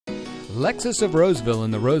Lexus of Roseville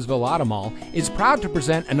in the Roseville Automall is proud to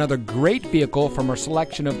present another great vehicle from our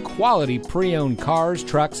selection of quality pre-owned cars,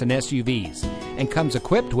 trucks, and SUVs, and comes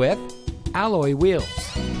equipped with alloy wheels,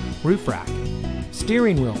 roof rack,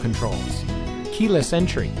 steering wheel controls, keyless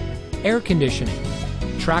entry, air conditioning,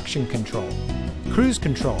 traction control, cruise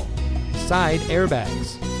control, side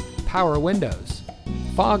airbags, power windows,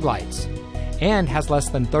 fog lights, and has less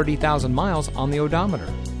than 30,000 miles on the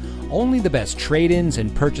odometer. Only the best trade-ins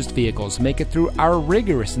and purchased vehicles make it through our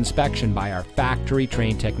rigorous inspection by our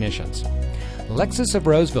factory-trained technicians. Lexus of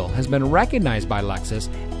Roseville has been recognized by Lexus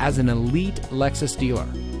as an elite Lexus dealer.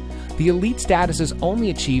 The elite status is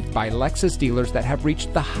only achieved by Lexus dealers that have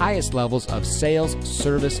reached the highest levels of sales,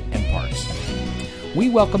 service, and parts. We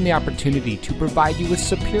welcome the opportunity to provide you with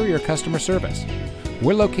superior customer service.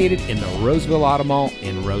 We're located in the Roseville Automall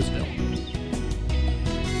in Roseville.